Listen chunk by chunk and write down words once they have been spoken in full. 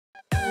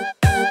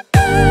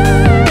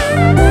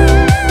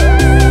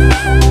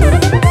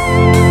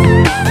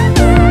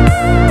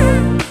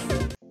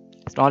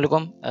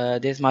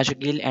Assalamualaikum. This is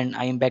Mashakil and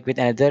I am back with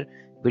another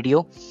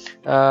video.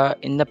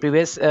 In the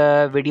previous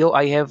video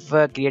I have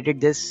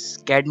created this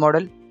CAD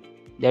model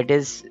that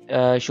is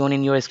shown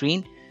in your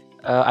screen.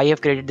 I have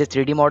created this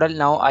 3D model.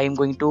 Now I am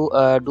going to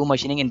do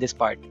machining in this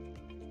part.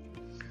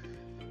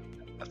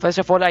 First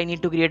of all, I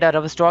need to create a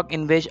rough stock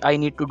in which I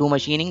need to do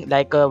machining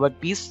like a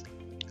workpiece.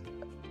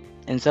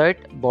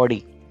 Insert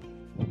body.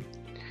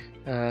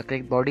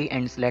 Click body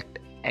and select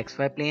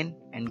XY plane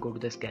and go to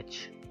the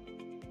sketch.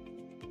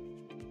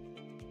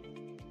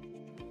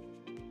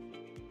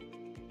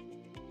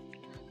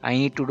 I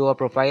need to do a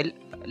profile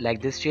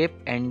like this shape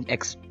and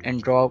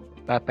draw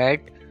a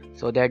pad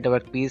so that the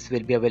workpiece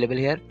will be available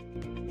here.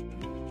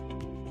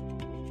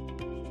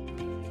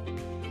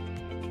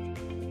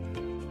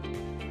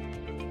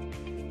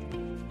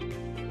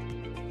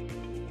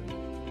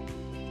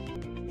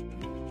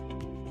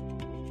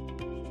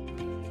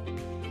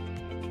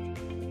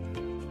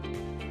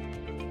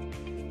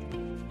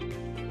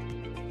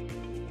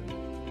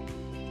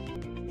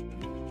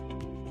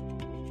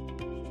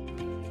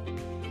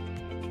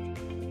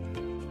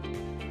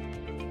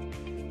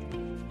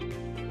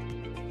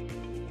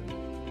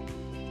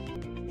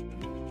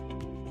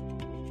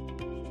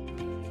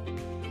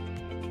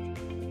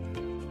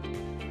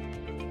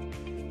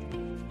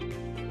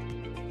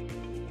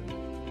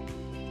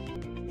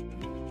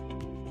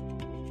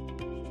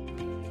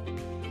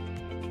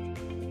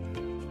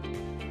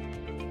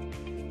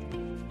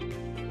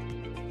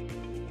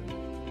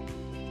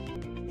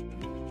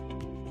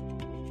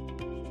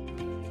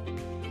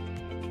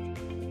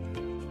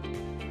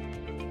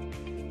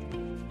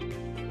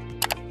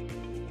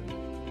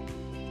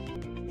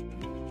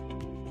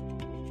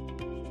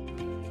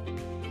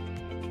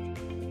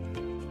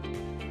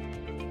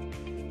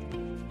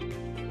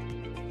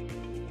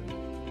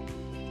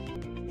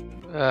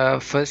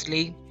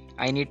 Firstly,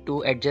 I need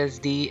to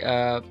adjust the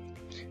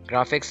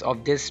graphics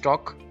of this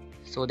stock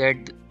so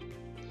that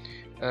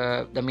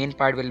the main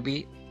part will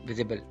be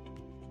visible.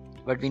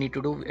 What we need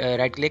to do,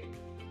 right click,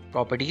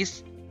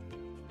 properties,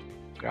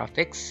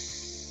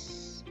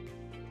 graphics,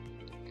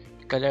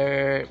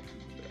 color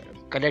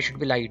should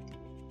be light.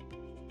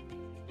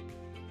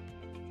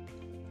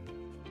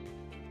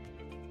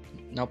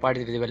 Now part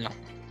is visible now.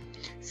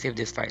 Save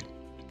this file.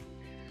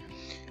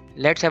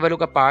 Let's have a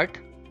look at part.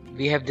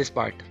 We have this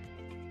part.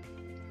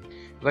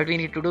 What we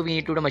need to do, we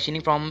need to do machining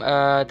from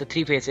the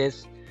three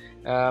faces.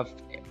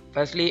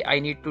 Firstly, I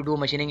need to do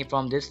machining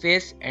from this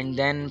face, and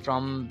then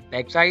from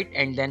back side,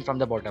 and then from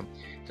the bottom.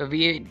 So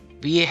we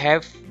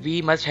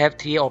must have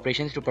three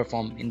operations to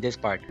perform in this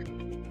part.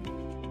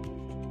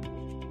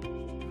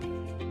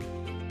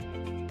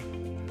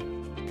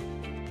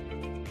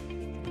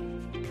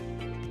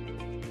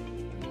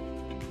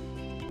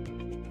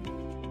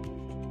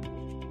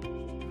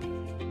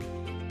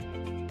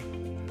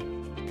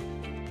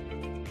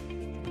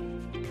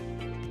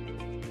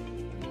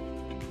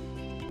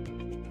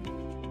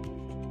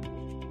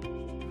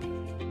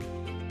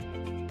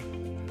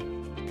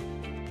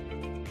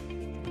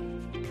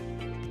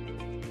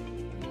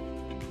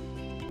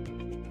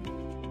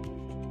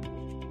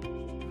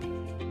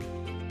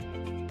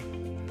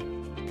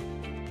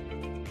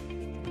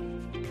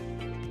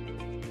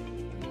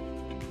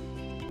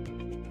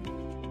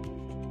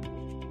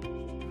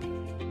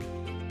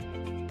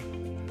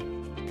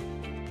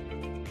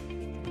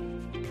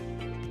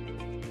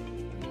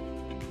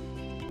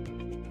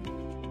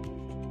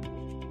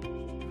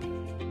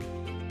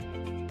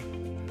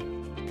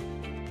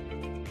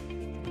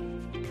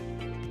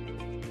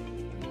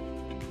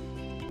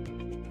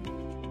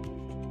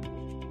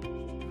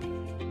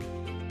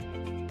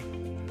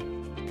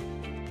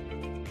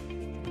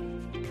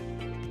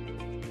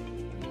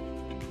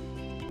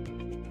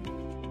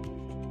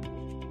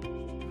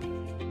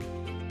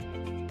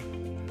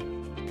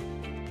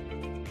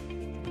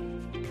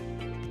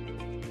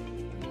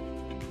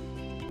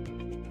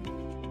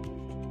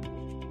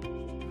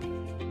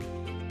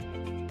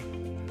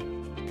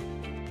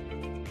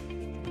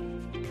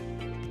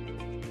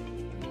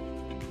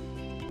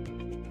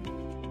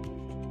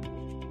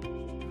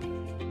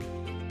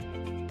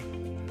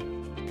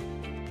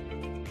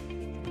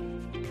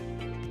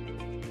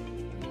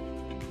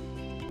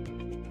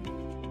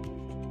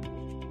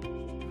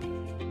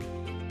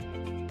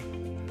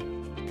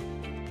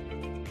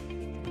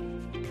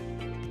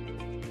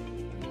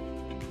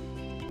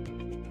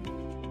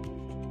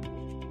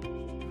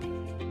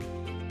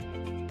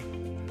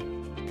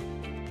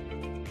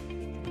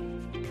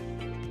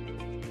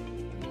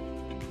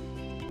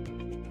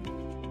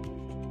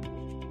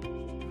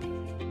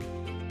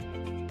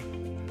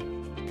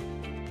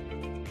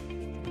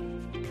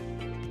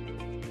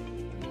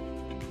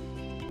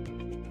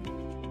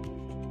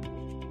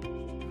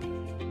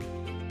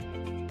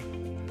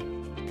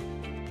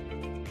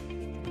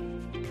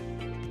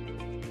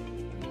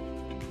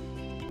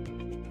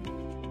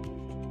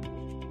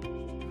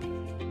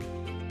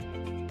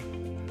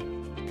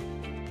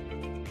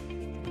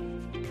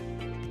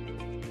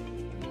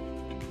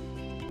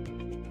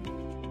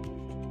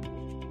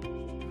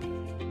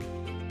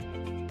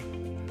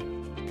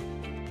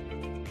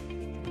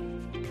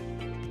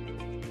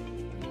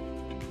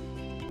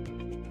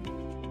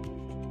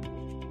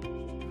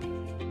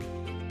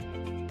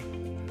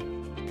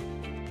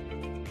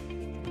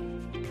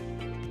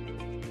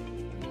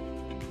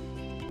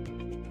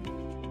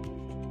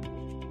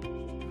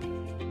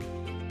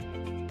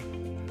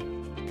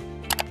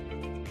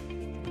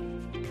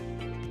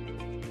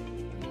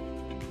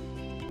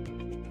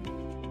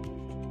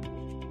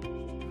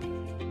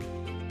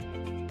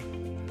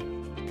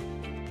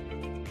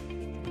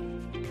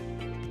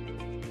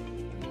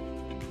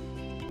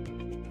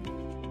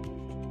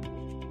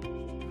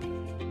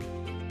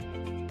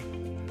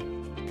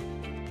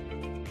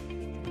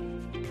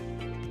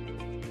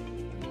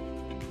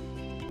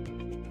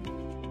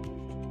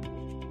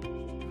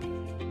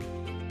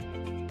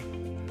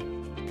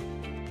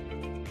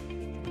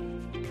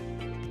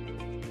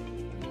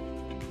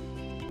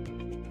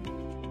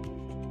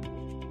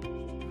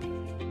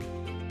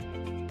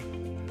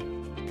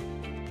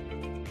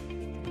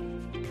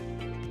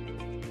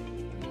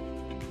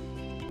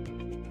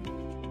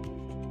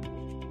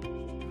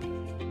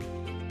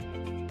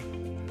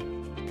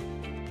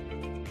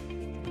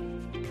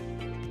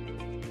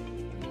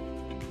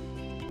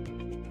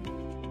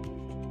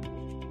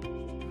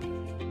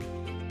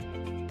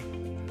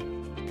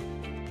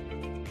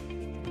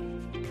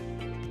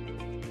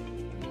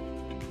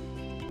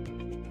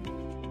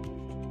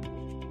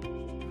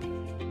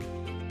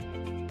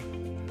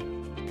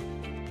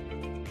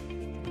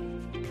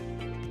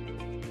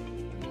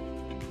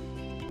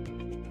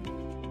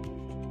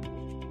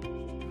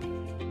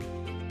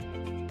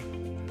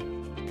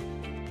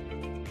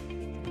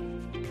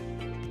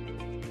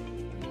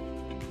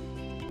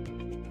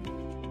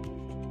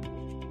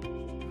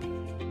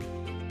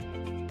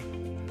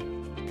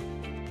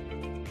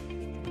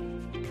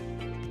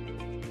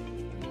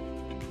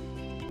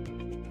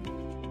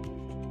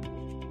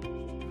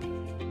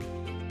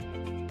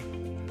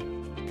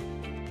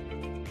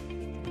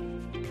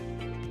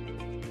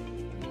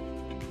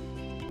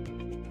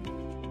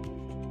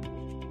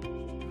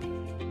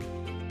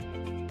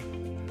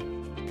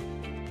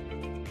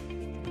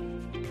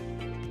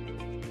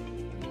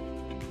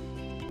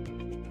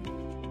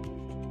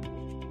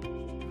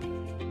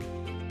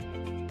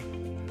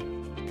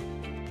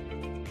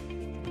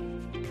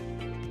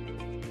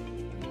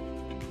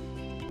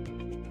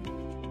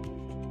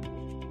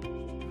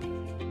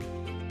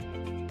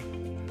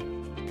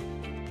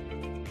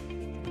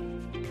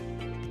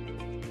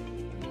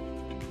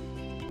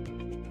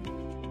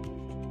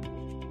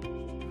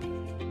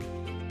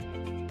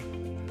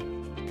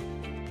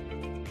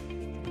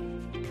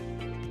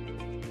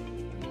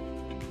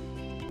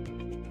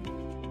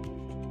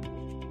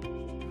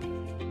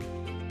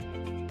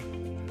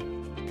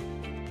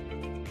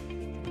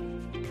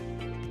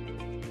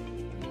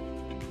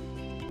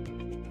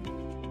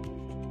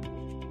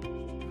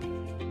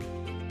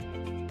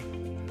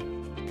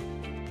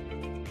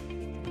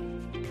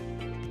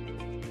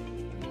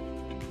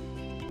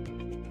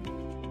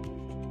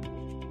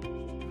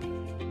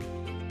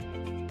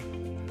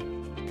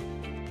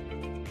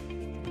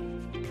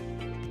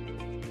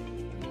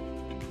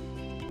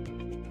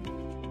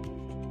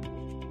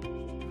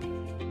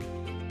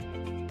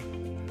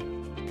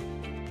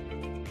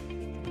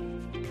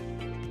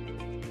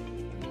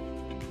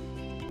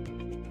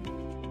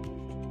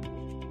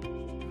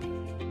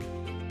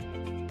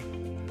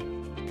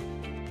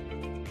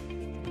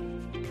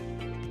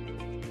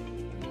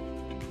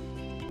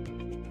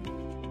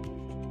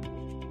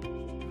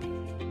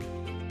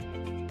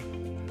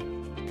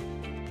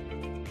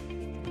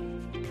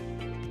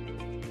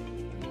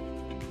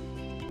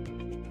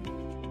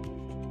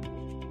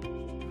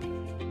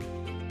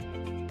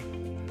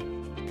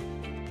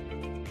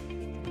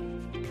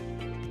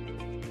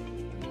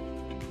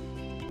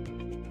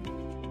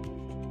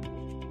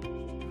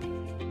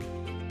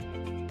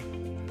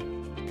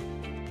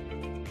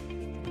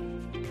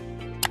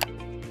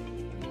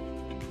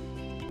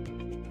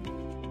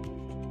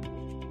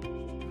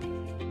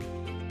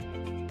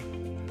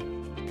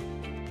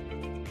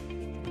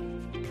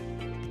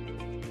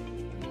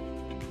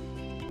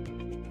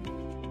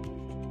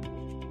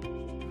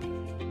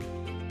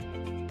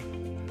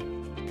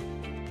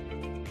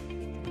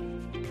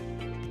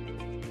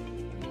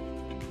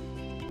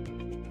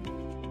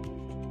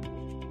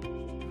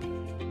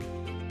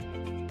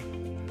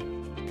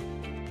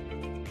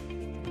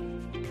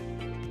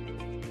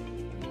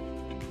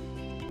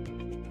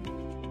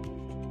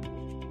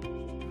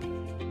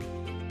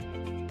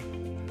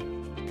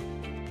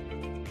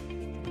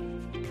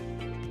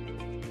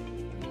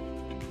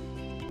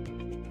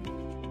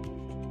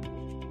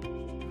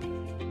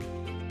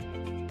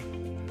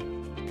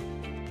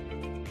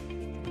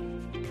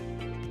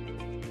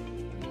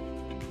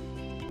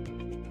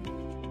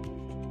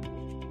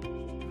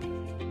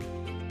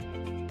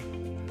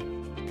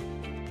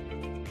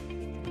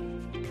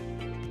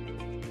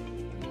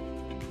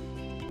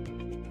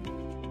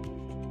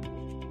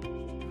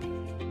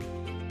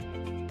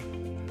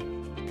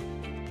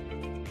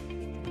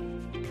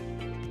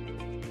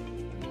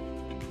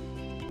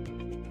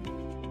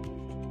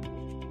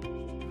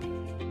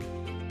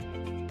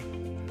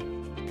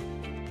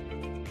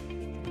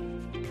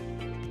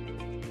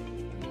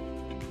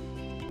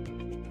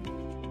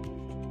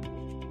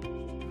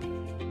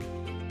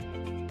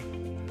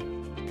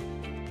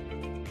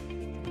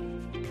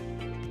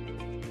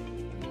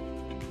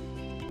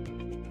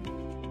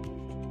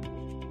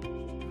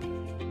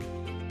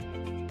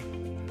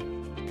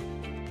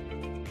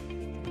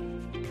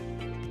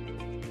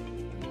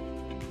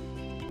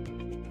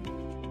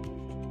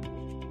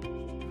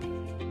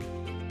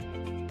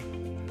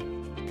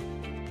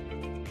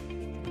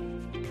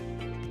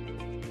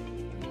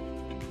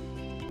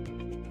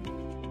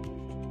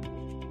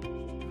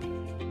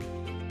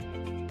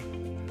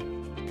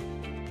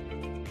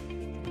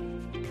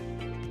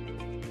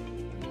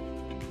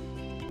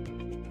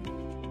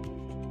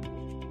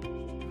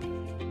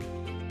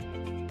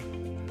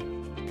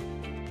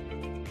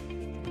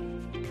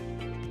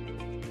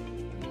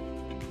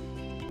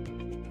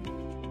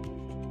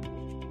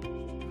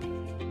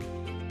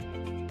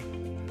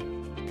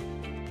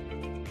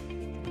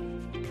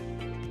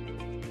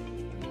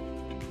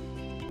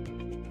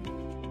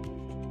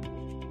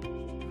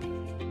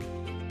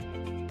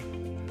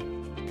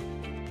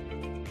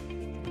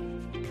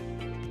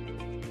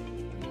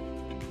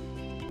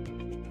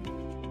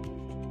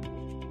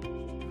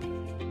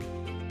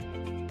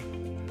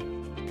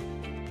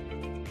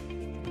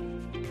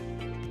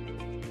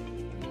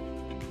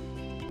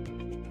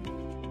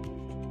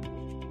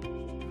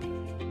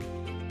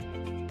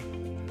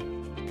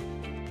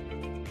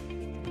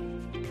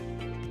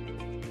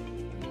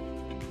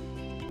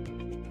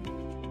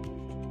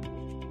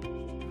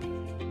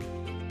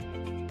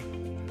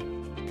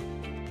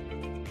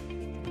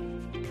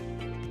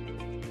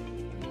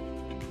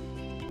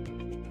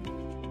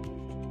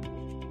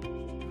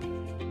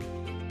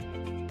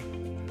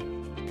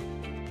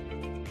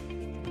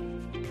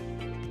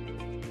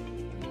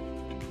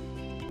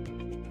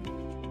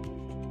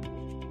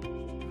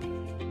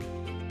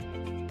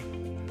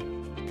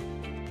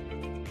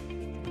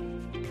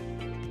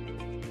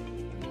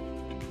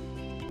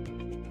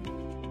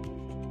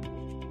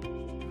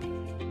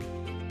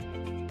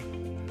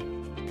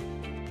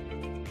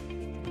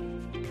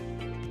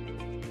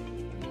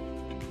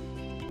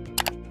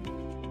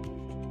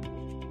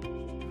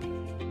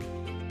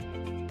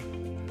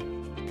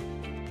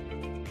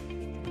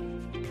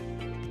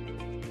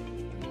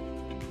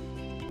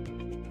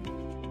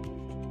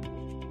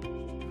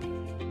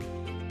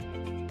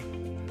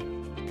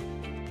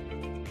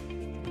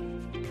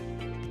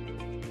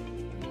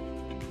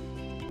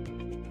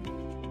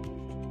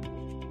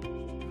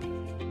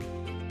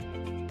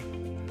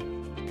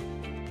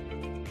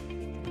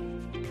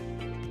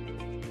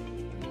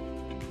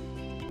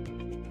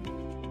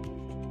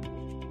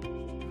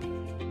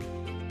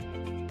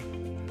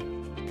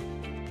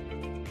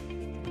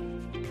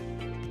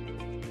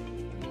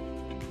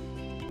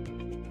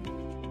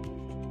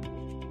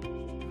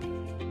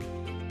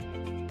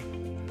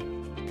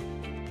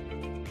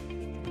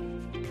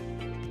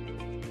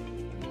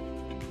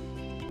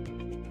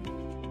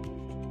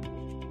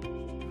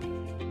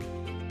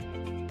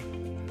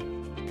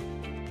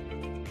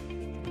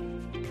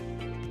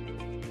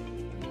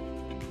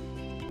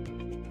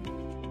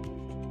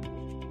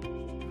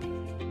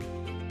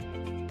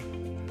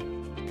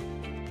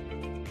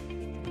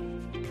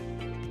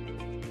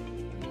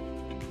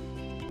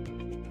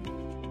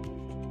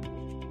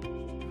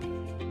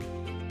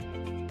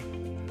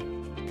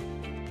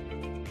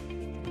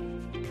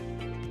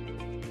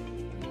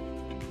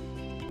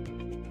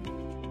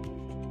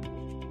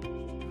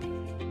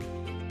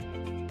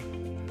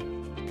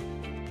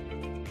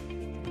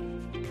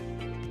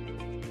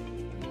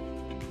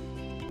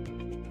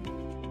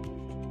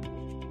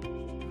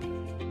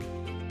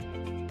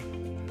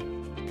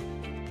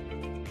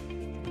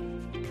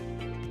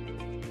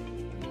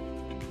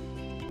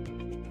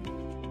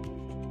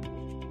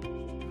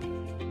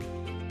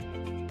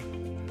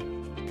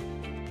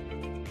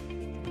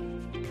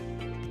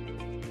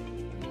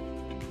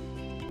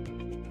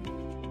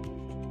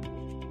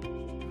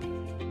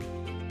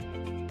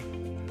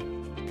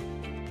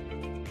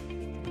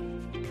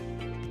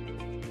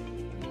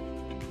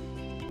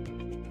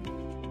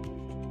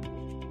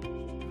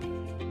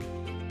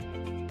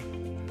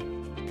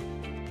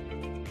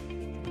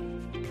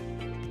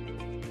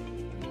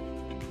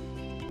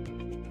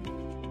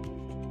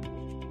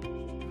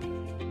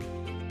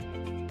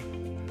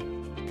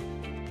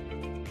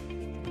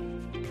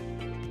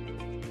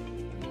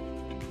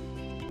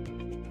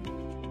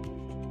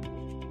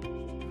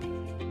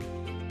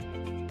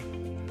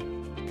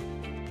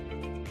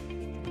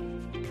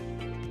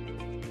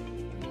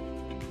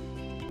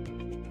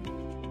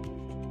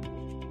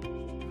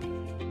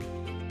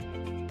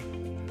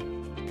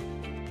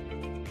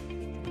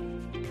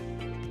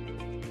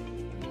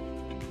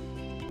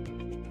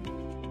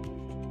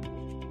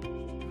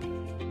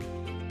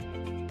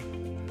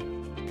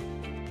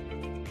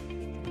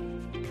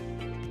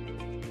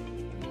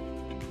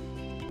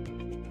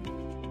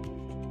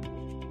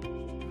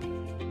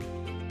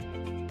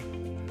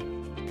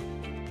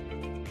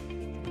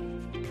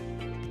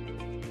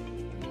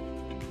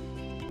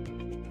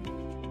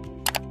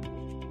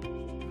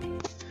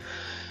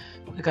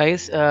 Okay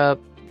guys,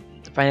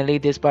 finally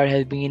this part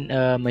has been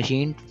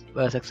machined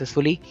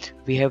successfully.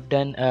 We have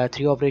done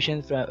 3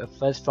 operations,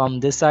 first from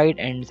this side,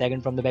 and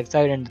second from the back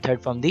side, and the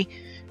third from the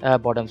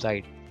bottom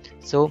side.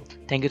 So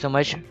thank you so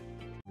much.